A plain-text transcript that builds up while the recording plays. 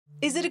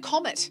Is it a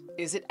comet?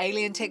 Is it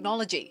alien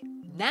technology?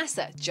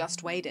 NASA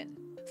just weighed in.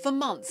 For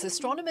months,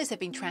 astronomers have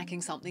been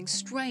tracking something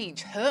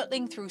strange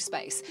hurtling through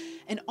space,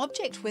 an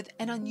object with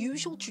an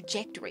unusual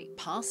trajectory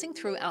passing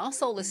through our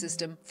solar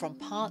system from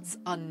parts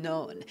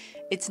unknown.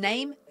 Its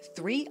name,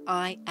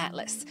 3I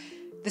Atlas.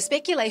 The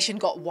speculation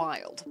got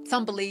wild.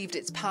 Some believed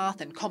its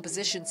path and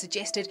composition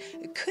suggested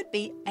it could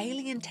be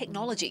alien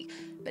technology,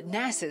 but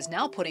NASA's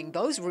now putting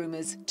those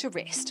rumours to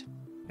rest.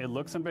 It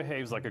looks and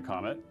behaves like a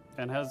comet,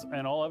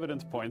 and all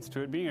evidence points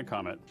to it being a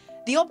comet.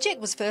 The object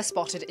was first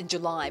spotted in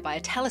July by a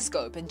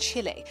telescope in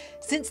Chile.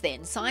 Since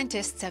then,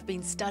 scientists have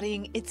been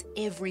studying its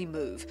every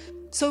move.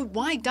 So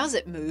why does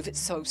it move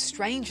so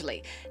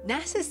strangely?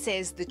 NASA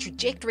says the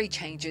trajectory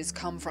changes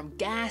come from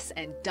gas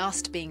and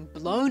dust being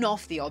blown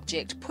off the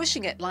object,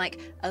 pushing it like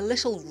a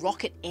little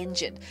rocket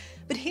engine.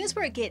 But here's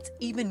where it gets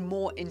even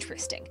more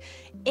interesting.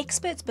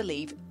 Experts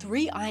believe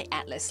 3I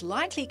Atlas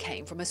likely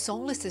came from a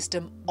solar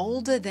system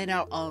older than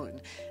our own.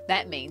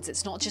 That means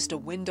it's not just a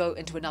window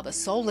into another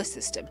solar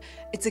system,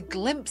 it's a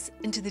glimpse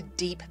into the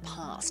deep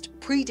past,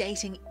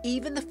 predating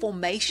even the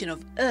formation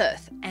of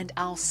Earth and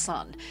our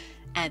Sun.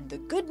 And the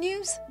good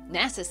news?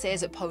 NASA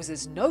says it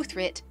poses no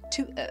threat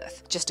to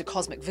Earth, just a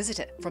cosmic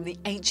visitor from the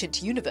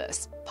ancient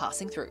universe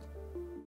passing through.